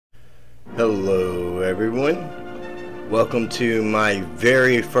Hello everyone, welcome to my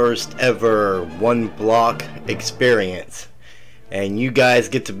very first ever one block experience, and you guys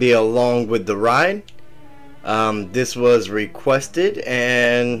get to be along with the ride. This was requested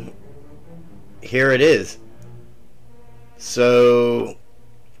and here it is. So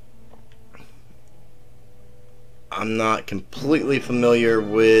I'm not completely familiar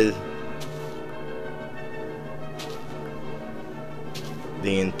with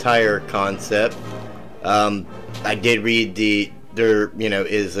the entire concept. I did read there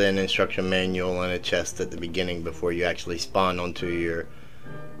is an instruction manual and a chest at the beginning before you actually spawn onto your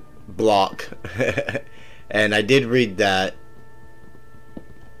block. And I did read that.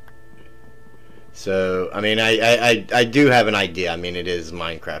 So I mean I do have an idea. I mean, it is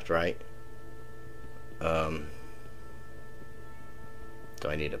Minecraft, right? Do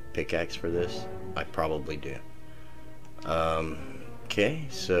I need a pickaxe for this? I probably do. Okay,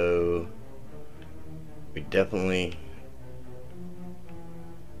 so we definitely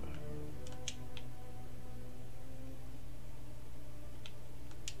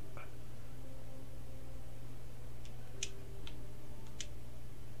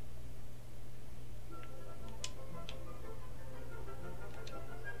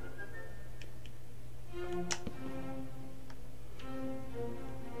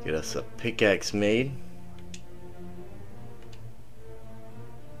get us a pickaxe made.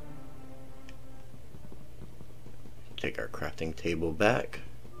 Take our crafting table back.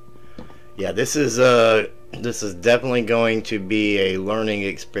 Yeah, this is definitely going to be a learning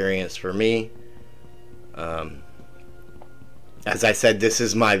experience for me. As I said, this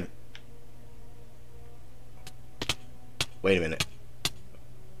is my... Wait a minute.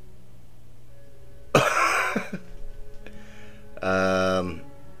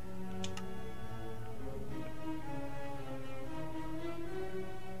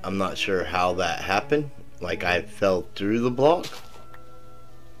 I'm not sure how that happened. Like, I fell through the block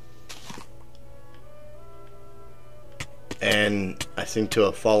and I seem to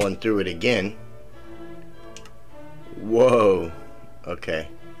have fallen through it again. Whoa. Okay.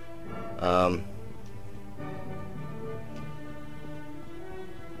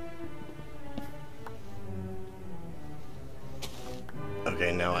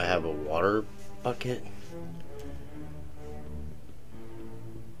 Okay, now I have a water bucket.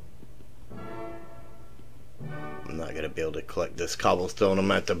 I'm not gonna be able to collect this cobblestone. I'm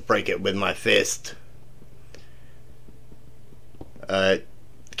gonna have to break it with my fist.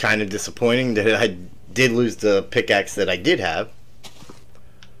 Kind of disappointing that I did lose the pickaxe that I did have.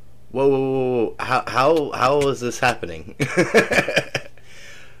 Whoa, whoa, whoa. How is this happening?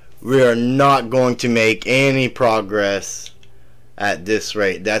 We are not going to make any progress at this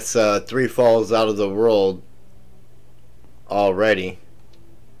rate. That's 3 falls out of the world already.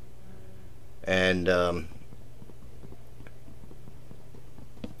 And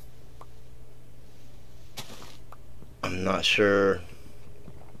I'm not sure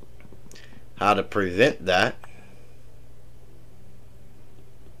how to prevent that.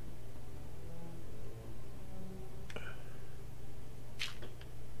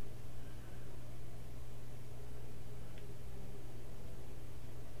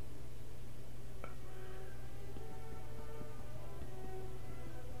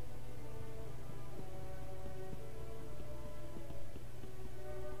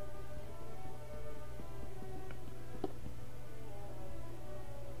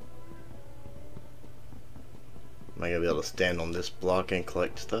 Am I gonna be able to stand on this block and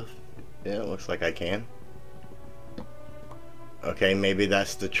collect stuff? Yeah, it looks like I can. Okay, maybe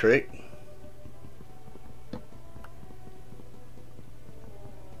that's the trick.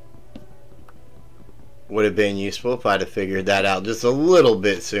 Would have been useful if I'd have figured that out just a little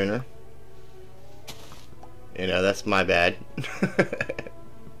bit sooner. You know, that's my bad.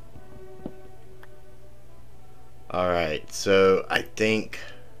 Alright, so I think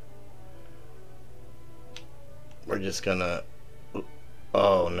we're just gonna...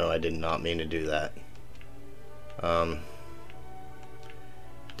 Oh no, I did not mean to do that.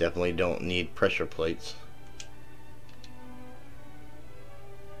 Definitely don't need pressure plates.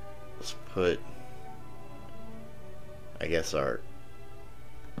 Let's put, I guess, our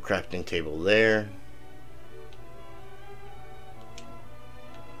crafting table there.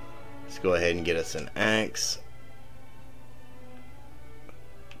 Let's go ahead and get us an axe.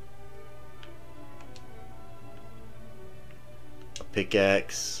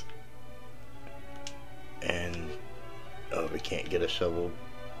 Pickaxe, and oh, we can't get a shovel,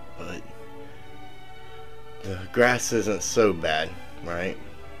 but the grass isn't so bad, right?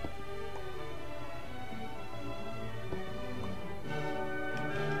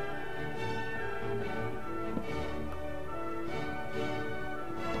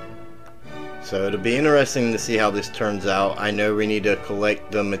 So it'll be interesting to see how this turns out. I know we need to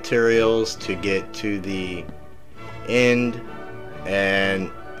collect the materials to get to the end, and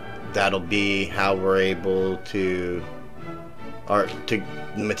that'll be how we're able to, or to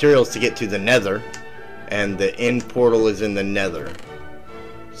the materials to get to the nether, and the end portal is in the nether.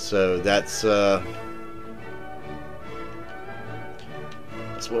 So that's what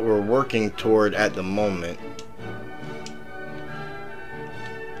we're working toward at the moment.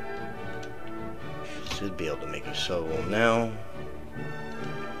 Should be able to make a shovel now.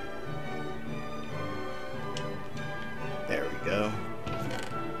 There we go.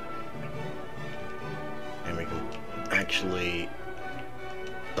 And we can actually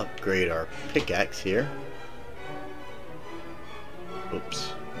upgrade our pickaxe here.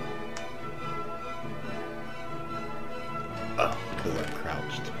 Oops. Oh, because I'm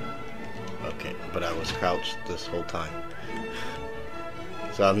crouched. Okay, but I was crouched this whole time.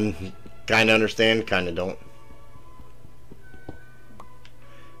 So I'm kind of understand, kind of don't.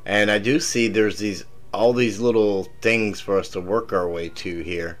 And I do see there's all these little things for us to work our way to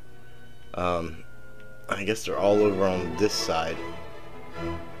here. I guess they're all over on this side,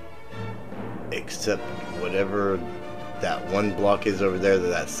 except whatever that one block is over there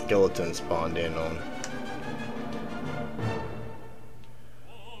that skeleton spawned in on.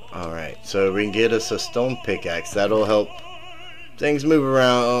 Alright, so we can get us a stone pickaxe. That'll help things move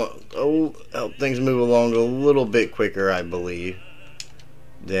around, help things move along a little bit quicker, I believe,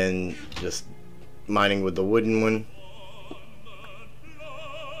 than just mining with the wooden one.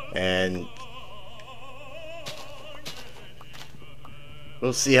 And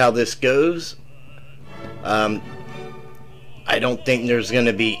we'll see how this goes. I don't think there's going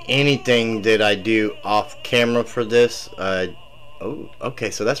to be anything that I do off camera for this. Oh, okay,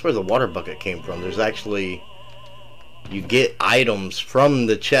 so that's where the water bucket came from. There's actually, you get items from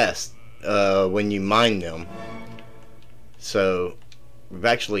the chest when you mine them. So we've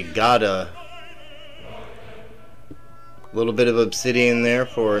actually got a little bit of obsidian there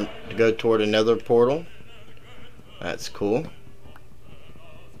to go toward another portal. That's cool.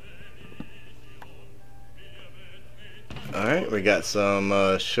 Alright, we got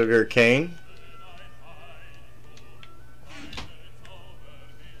some sugar cane.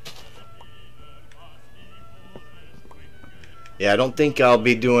 Yeah, I don't think I'll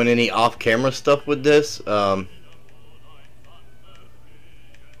be doing any off-camera stuff with this. I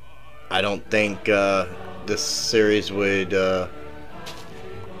don't think this series would go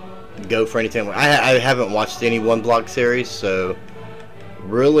for anything. I haven't watched any one block series, so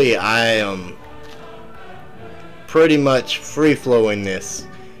really I am pretty much free-flowing this,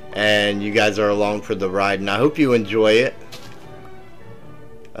 and you guys are along for the ride, and I hope you enjoy it.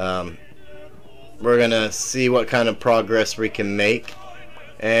 We're gonna see what kind of progress we can make,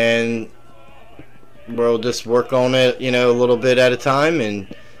 and we'll just work on it, you know, a little bit at a time,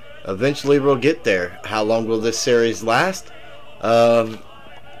 and eventually we'll get there. How long will this series last?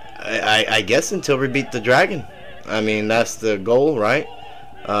 I guess until we beat the dragon. I mean, that's the goal, right?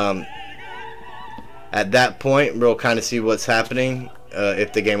 At that point, we'll kind of see what's happening.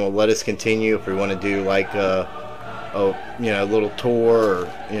 If the game will let us continue, if we want to do like a little tour, or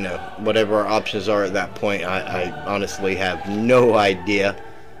whatever our options are at that point. I honestly have no idea,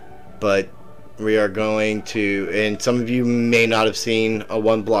 but we are going to, and some of you may not have seen a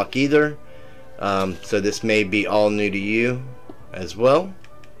one block either, so this may be all new to you as well.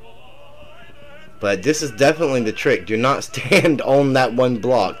 But this is definitely the trick. Do not stand on that one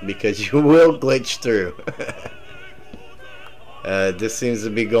block, because you will glitch through. This seems to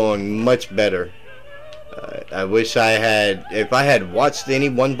be going much better. I wish I had, if I had watched any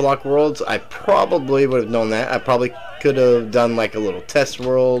one block worlds, I probably would have known that. I probably could have done like a little test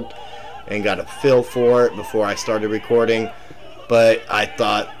world and got a feel for it before I started recording. But I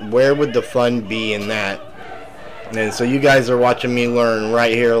thought, where would the fun be in that? And so you guys are watching me learn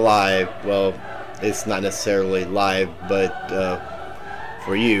right here live. Well, it's not necessarily live, but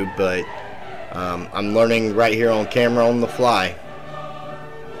for you, but I'm learning right here on camera on the fly.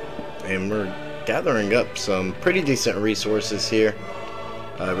 And we're gathering up some pretty decent resources here.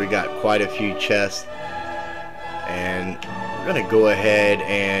 We got quite a few chests, and we're gonna go ahead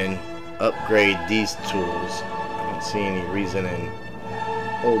and upgrade these tools. I don't see any reason in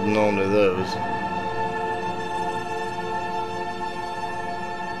holding on to those.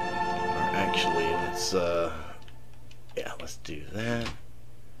 Or actually, let's do that.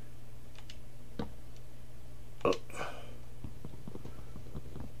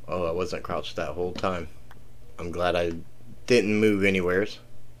 Oh, I wasn't crouched that whole time. I'm glad I didn't move anywheres.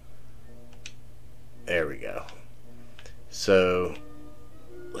 There we go. So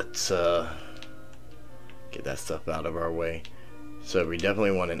let's Get that stuff out of our way. So we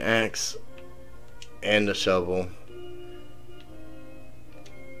definitely want an axe and a shovel.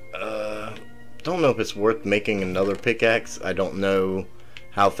 Don't know if it's worth making another pickaxe. I don't know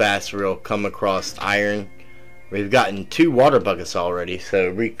how fast we'll come across iron. We've gotten 2 water buckets already,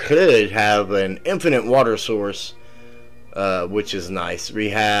 so we could have an infinite water source, which is nice. We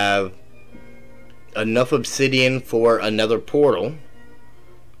have enough obsidian for another portal.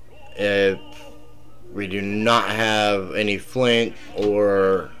 If we do not have any flint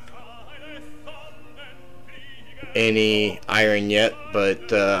or any iron yet,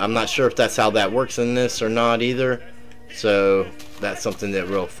 but I'm not sure if that's how that works in this or not either, so that's something that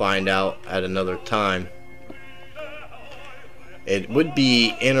we'll find out at another time. It would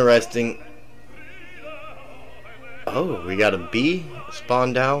be interesting. Oh, we got a bee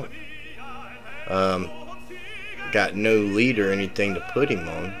spawned out. Got no lead or anything to put him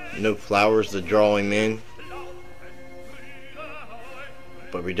on, no flowers to draw him in,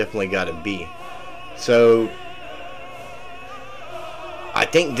 but we definitely got a bee. So I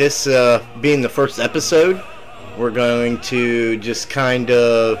think this being the first episode, we're going to just kind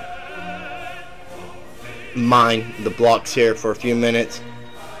of mine the blocks here for a few minutes,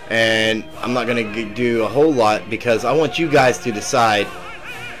 and I'm not going to do a whole lot because I want you guys to decide,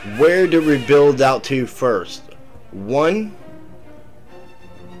 where do we build out to first? 1,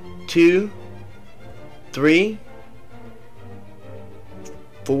 2, 3,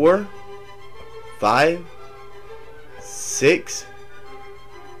 4, 5, 6,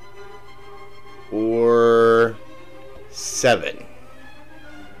 or 7.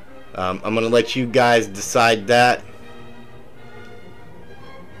 I'm going to let you guys decide that,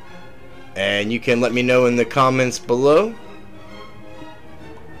 and you can let me know in the comments below,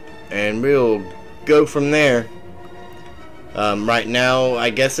 and we'll go from there. Right now, I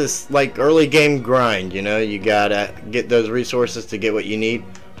guess it's like early game grind, you know, you gotta get those resources to get what you need.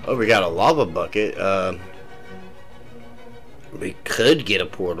 Oh, we got a lava bucket. We could get a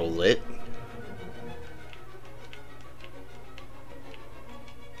portal lit.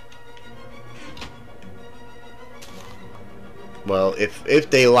 Well, if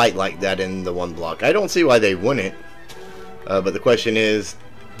they light like that in the 1 block, I don't see why they wouldn't. But the question is,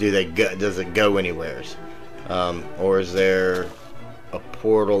 does it go anywheres? Or is there a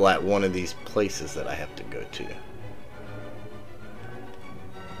portal at one of these places that I have to go to?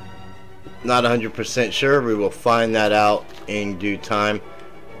 Not 100% sure. We will find that out in due time.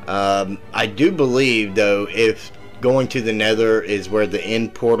 I do believe, though, if going to the Nether is where the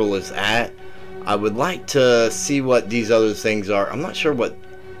end portal is at, I would like to see what these other things are. I'm not sure what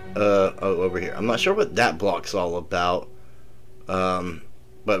oh, over here. I'm not sure what that block's all about.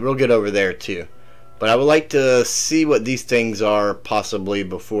 But we'll get over there too. But I would like to see what these things are possibly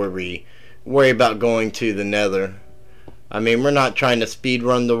before we worry about going to the Nether. I mean, we're not trying to speed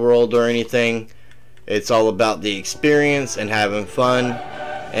run the world or anything. It's all about the experience and having fun,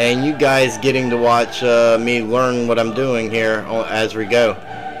 and you guys getting to watch me learn what I'm doing here as we go.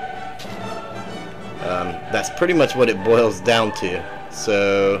 That's pretty much what it boils down to.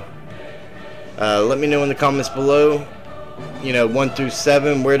 So let me know in the comments below, you know, 1 through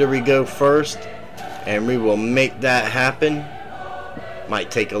 7, where do we go first, and we will make that happen.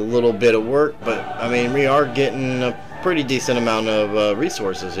 Might take a little bit of work, but I mean, we are getting a pretty decent amount of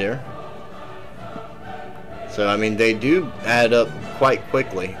resources here. So I mean, they do add up quite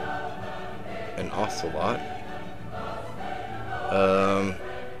quickly. An ocelot.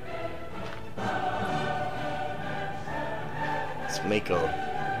 Let's make a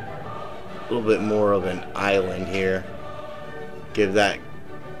little bit more of an island here. Give that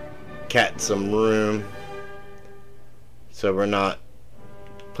cat some room so we're not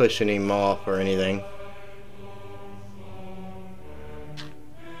pushing him off or anything.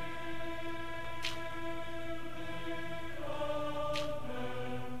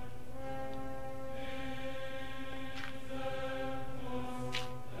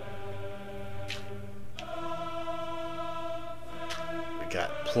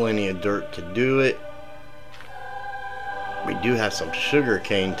 Got plenty of dirt to do it. We do have some sugar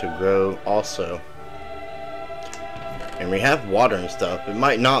cane to grow also, and we have water and stuff. It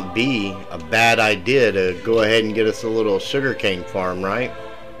might not be a bad idea to go ahead and get us a little sugar cane farm, right?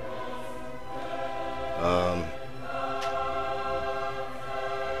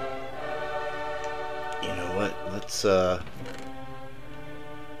 You know what, let's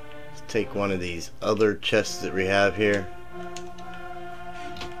take one of these other chests that we have here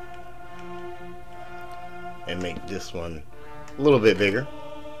and make this one a little bit bigger.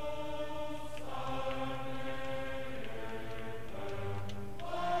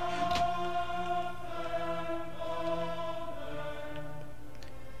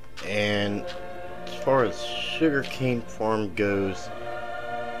 sugarcane farm goes,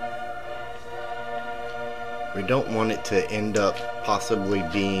 we don't want it to end up possibly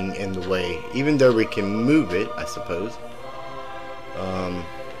being in the way, even though we can move it, I suppose.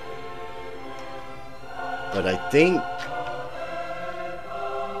 But I think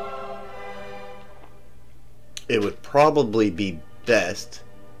it would probably be best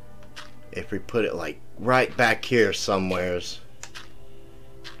if we put it like right back here somewheres,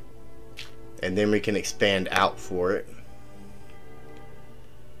 and then we can expand out for it.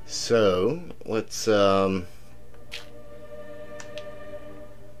 So let's oh,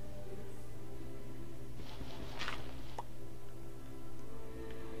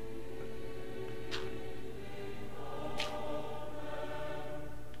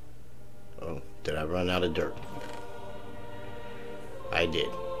 did I run out of dirt? I did.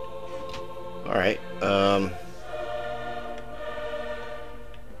 Alright,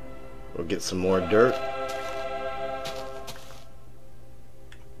 we'll get some more dirt.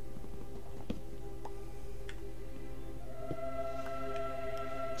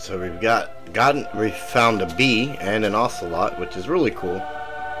 So we found a bee and an ocelot, which is really cool.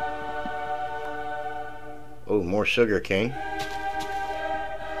 Oh, more sugar cane.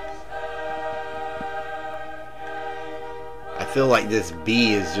 I feel like this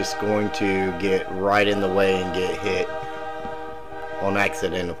bee is just going to get right in the way and get hit. On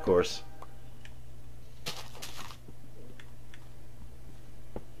accident, of course.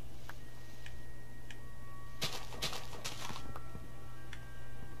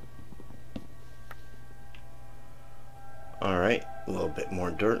 Alright, a little bit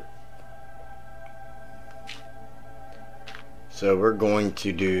more dirt. So we're going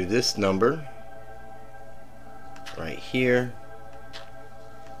to do this number right here.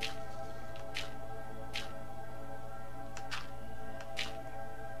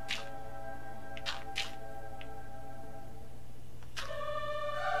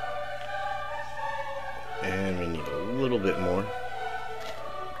 And we need a little bit more.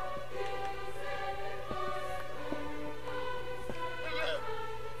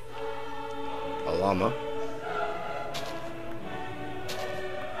 A llama.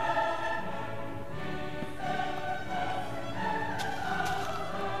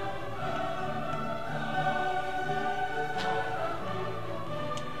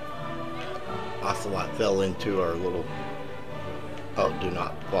 Ocelot fell into our little... Oh, do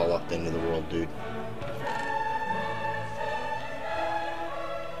not fall off the end of the world, dude.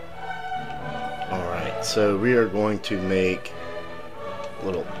 Alright, so we are going to make a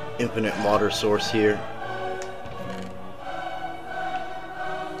little infinite water source here.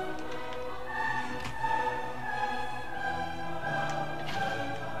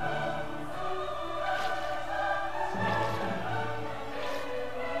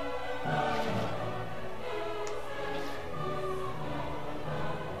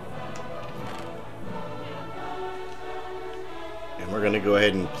 And we're going to go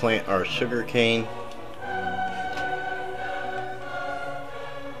ahead and plant our sugar cane.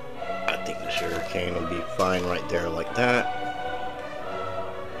 I think the sugar cane will be fine right there like that.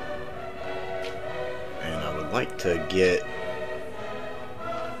 And I would like to get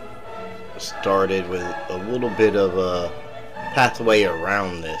started with a little bit of a pathway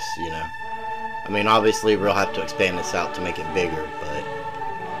around this, you know. I mean, obviously we'll have to expand this out to make it bigger, but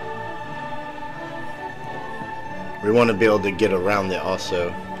we want to be able to get around it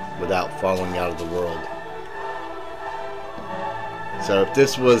also without falling out of the world. So if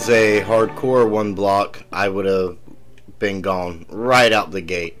this was a hardcore one block, I would have been gone right out the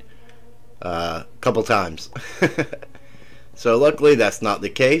gate a couple times. So luckily that's not the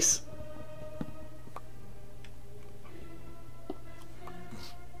case.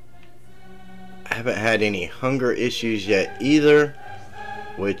 I haven't had any hunger issues yet either,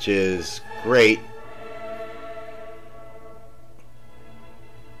 which is great.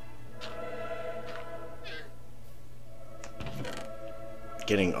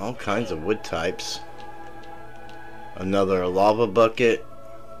 Getting all kinds of wood types. Another lava bucket.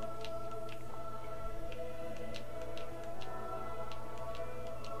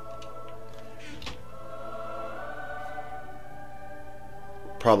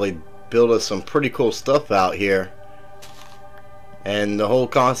 Probably build us some pretty cool stuff out here. And the whole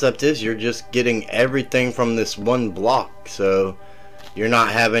concept is you're just getting everything from this one block, so you're not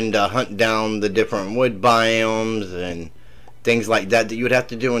having to hunt down the different wood biomes and things like that that you would have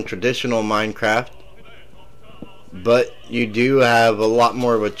to do in traditional Minecraft. But you do have a lot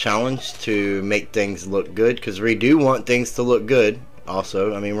more of a challenge to make things look good, because we do want things to look good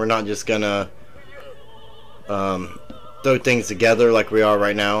also. I mean, we're not just gonna throw things together like we are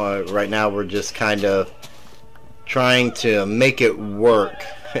right now. Right now we're just kind of trying to make it work,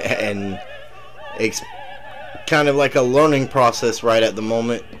 and it's kind of like a learning process right at the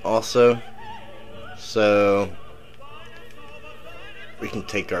moment also. So we can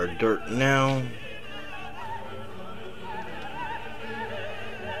take our dirt now.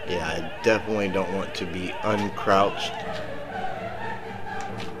 Yeah, I definitely don't want to be uncrouched.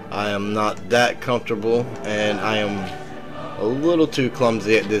 I am not that comfortable, and I am a little too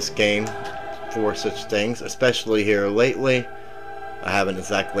clumsy at this game for such things, especially here lately. I haven't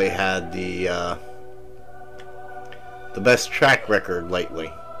exactly had the best track record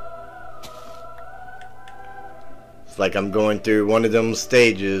lately. It's like I'm going through one of them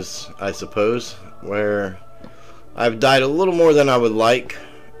stages, I suppose, where I've died a little more than I would like,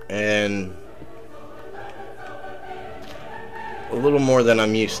 and a little more than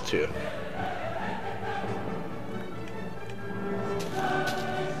I'm used to.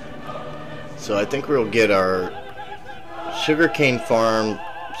 So I think we'll get our sugarcane farm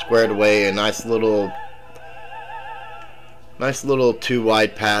squared away, a nice little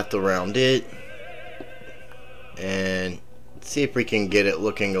 2-wide path around it, and see if we can get it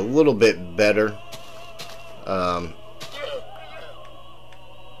looking a little bit better.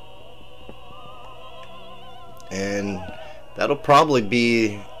 And that'll probably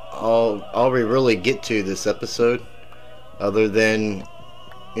be all we really get to this episode, other than,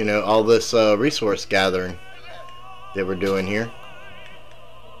 you know, all this resource gathering that we're doing here.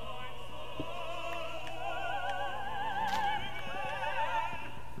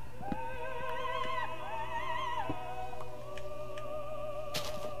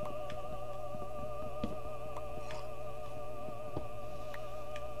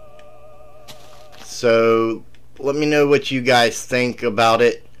 So let me know what you guys think about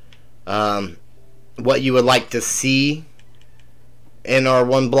it, what you would like to see in our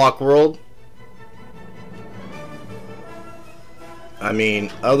one block world. I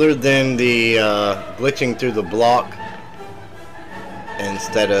mean, other than the glitching through the block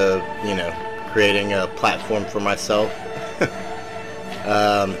instead of, you know, creating a platform for myself.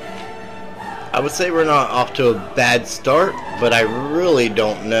 I would say we're not off to a bad start, but I really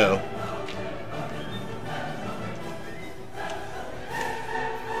don't know.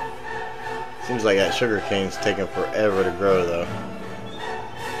 Seems like that sugar cane's taking forever to grow, though.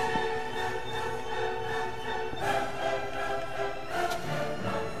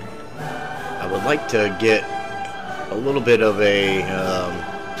 I would like to get a little bit of a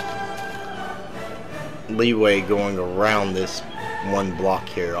leeway going around this one block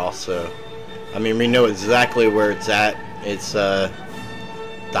here also. I mean, we know exactly where it's at. It's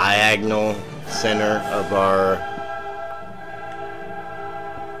diagonal center of our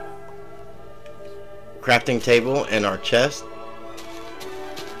crafting table and our chest.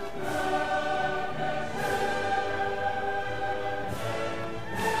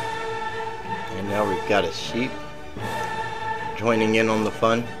 And now we've got a sheep joining in on the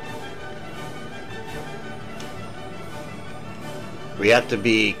fun. We have to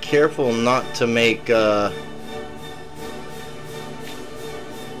be careful not to make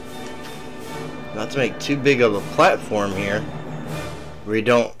too big of a platform here. We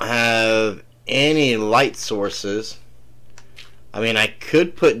don't have any light sources. I mean, I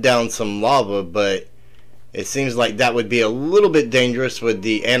could put down some lava, but it seems like that would be a little bit dangerous with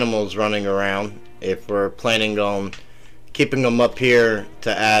the animals running around if we're planning on keeping them up here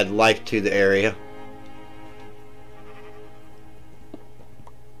to add life to the area.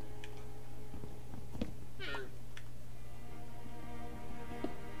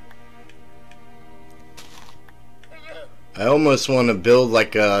 I almost want to build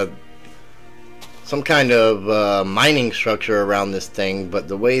like some kind of mining structure around this thing, but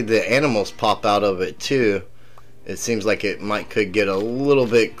the way the animals pop out of it too, it seems like it could get a little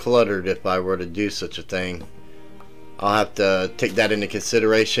bit cluttered if I were to do such a thing. I'll have to take that into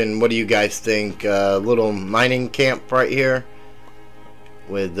consideration. What do you guys think? A little mining camp right here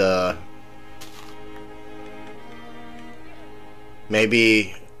with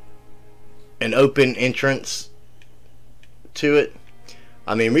maybe an open entrance to it.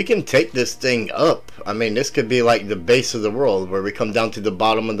 I mean, we can take this thing up. I mean, this could be like the base of the world, where we come down to the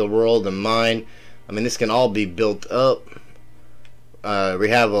bottom of the world and mine. I mean, this can all be built up. We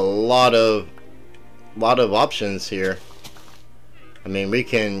have a lot of options here. I mean, we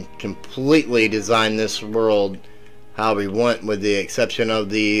can completely design this world how we want, with the exception of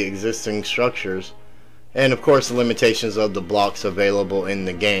the existing structures, and of course the limitations of the blocks available in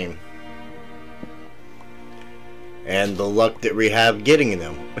the game, and the luck that we have getting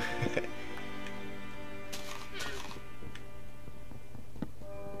them.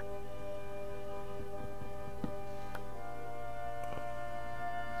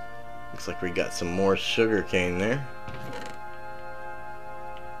 Looks like we got some more sugar cane there.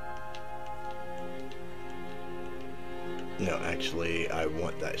 No, actually, I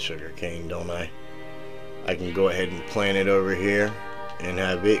want that sugar cane, don't I? I can go ahead and plant it over here and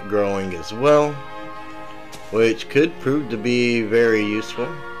have it growing as well, which could prove to be very useful.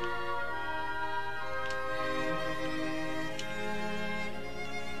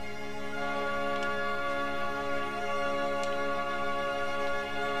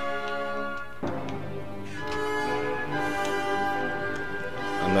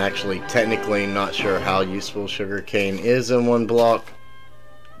 I'm actually technically not sure how useful sugarcane is in one block,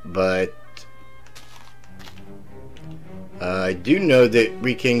 but I do know that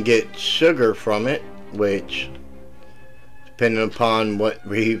we can get sugar from it, which, depending upon what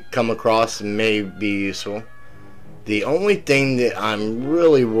we come across, may be useful. The only thing that I'm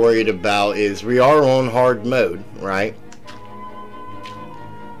really worried about is we are on hard mode, right?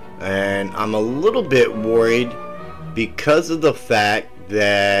 And I'm a little bit worried because of the fact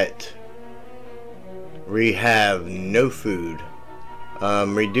that we have no food.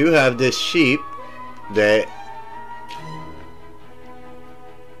 We do have this sheep that,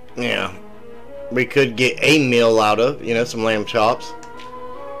 yeah, we could get a meal out of, you know, some lamb chops.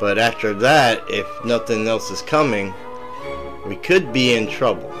 But after that, if nothing else is coming, we could be in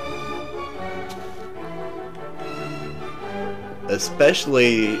trouble.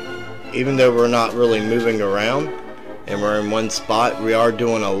 Especially, even though we're not really moving around and we're in one spot, we are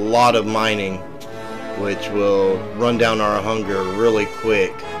doing a lot of mining, which will run down our hunger really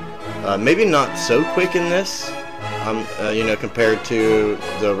quick. Maybe not so quick in this, you know, compared to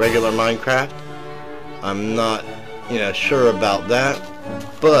the regular Minecraft. I'm not, you know, sure about that,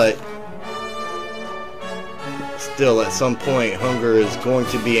 but still, at some point, hunger is going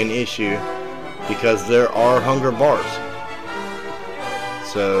to be an issue because there are hunger bars.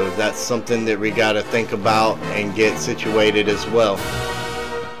 So that's something that we got to think about and get situated as well.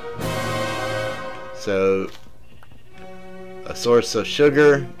 So a source of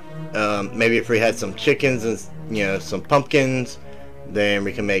sugar, maybe if we had some chickens and, you know, some pumpkins, then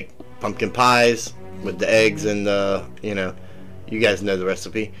we can make pumpkin pies with the eggs and the, you know, you guys know the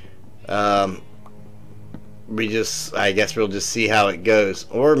recipe. I guess we'll just see how it goes.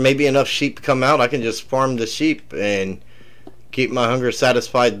 Or maybe enough sheep come out, I can just farm the sheep and keep my hunger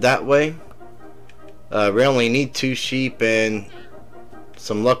satisfied that way. We only need 2 sheep and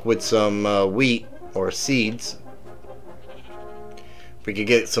some luck with some wheat or seeds. If we could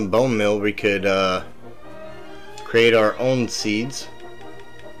get some bone meal, we could create our own seeds.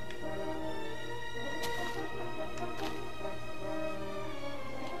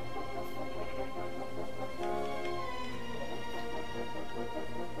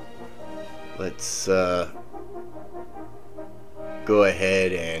 Let's go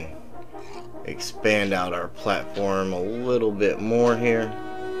ahead and expand out our platform a little bit more here.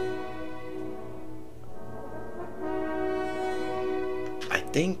 I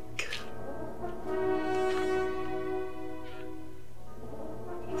think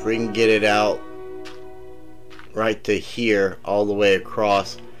if we can get it out right to here all the way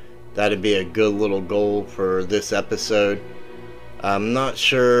across, that'd be a good little goal for this episode. I'm not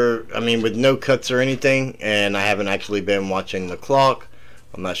sure, I mean, with no cuts or anything, and I haven't actually been watching the clock,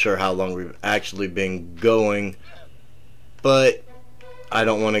 I'm not sure how long we've actually been going, but I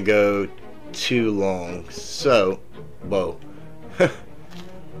don't want to go too long. So, whoa.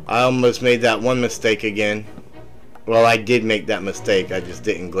 I almost made that one mistake again. Well, I did make that mistake, I just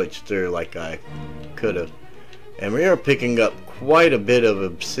didn't glitch through like I could have. And we are picking up quite a bit of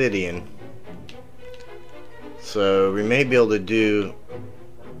obsidian. So we may be able to do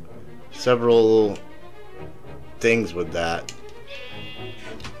several things with that.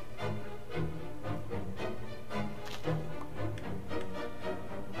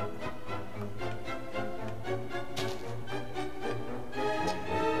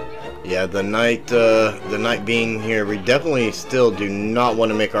 Yeah, the night being here, we definitely still do not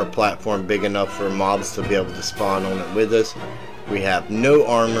want to make our platform big enough for mobs to be able to spawn on it with us. We have no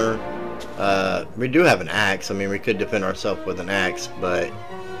armor. We do have an axe. I mean, we could defend ourselves with an axe, but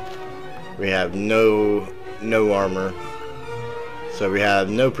we have no armor, so we have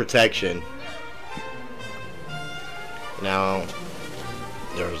no protection. Now,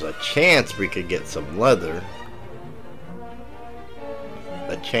 there's a chance we could get some leather.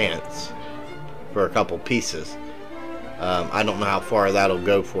 A chance for a couple pieces. I don't know how far that'll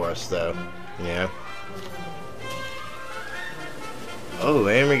go for us, though. Yeah. Oh,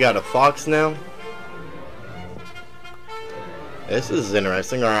 and we got a fox now. This is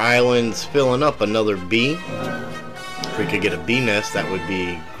interesting. Our island's filling up. Another bee. If we could get a bee nest, that would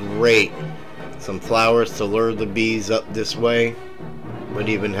be great. Some flowers to lure the bees up this way would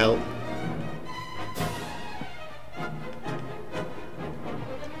even help.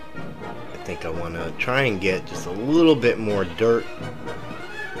 I think I want to try and get just a little bit more dirt,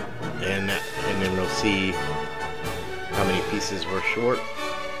 and then we'll see how many pieces we're short.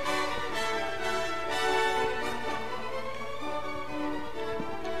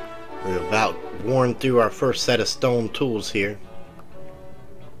 We're about worn through our first set of stone tools here.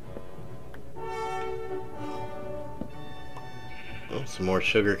 Oh, some more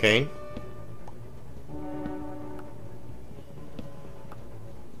sugar cane.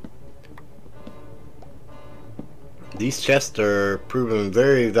 These chests are proven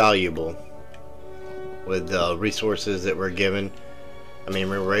very valuable with the resources that we're given. I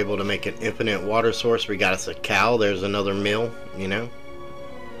mean, we were able to make an infinite water source. We got us a cow. There's another mill, you know.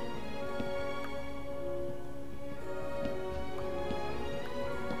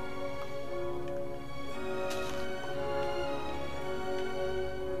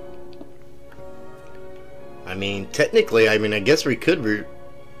 I mean, technically, I guess we could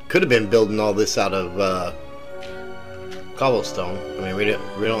have been building all this out of cobblestone. I mean, we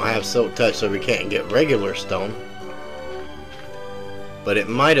don't have silk touch, so we can't get regular stone. But it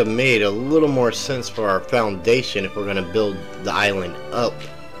might have made a little more sense for our foundation if we're going to build the island up.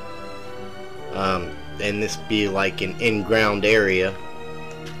 And this be like an in-ground area.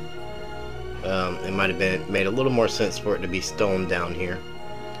 It might have made a little more sense for it to be stone down here.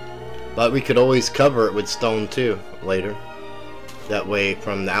 But we could always cover it with stone too later. That way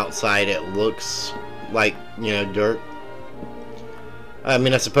from the outside it looks like, you know, dirt. I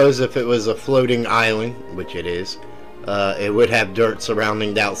mean, I suppose if it was a floating island, which it is, it would have dirt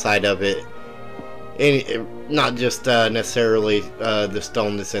surrounding the outside of it. Not just necessarily the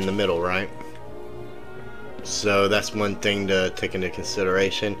stone that's in the middle, right? So that's one thing to take into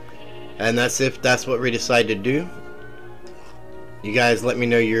consideration. And that's if that's what we decide to do. You guys let me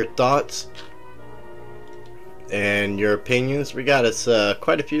know your thoughts and your opinions. We got us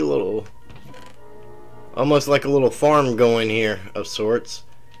quite a few little, almost like a little farm going here of sorts,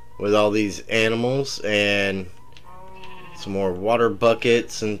 with all these animals and some more water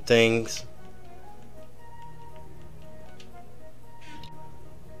buckets and things.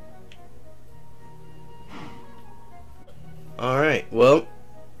 Alright, well,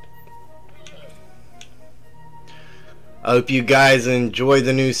 I hope you guys enjoy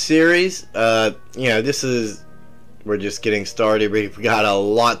the new series. You know, we're just getting started. We've got a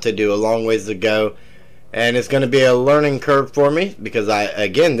lot to do, a long ways to go, and it's going to be a learning curve for me because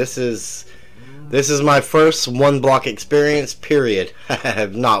again, this is my first one block experience, period. I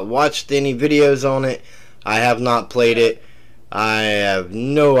have not watched any videos on it. I have not played it. I have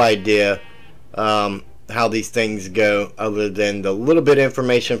no idea how these things go, other than the little bit of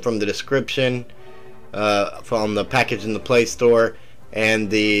information from the description, from the package in the Play Store, and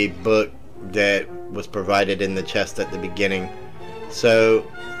the book that was provided in the chest at the beginning. So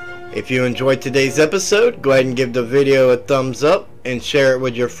if you enjoyed today's episode, go ahead and give the video a thumbs up and share it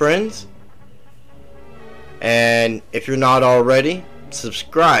with your friends. And if you're not already,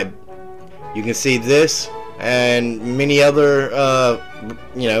 subscribe. You can see this and many other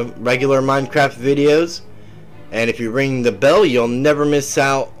you know, regular Minecraft videos. And if you ring the bell, you'll never miss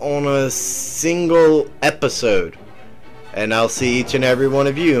out on a single episode. And I'll see each and every one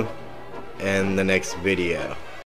of you in the next video.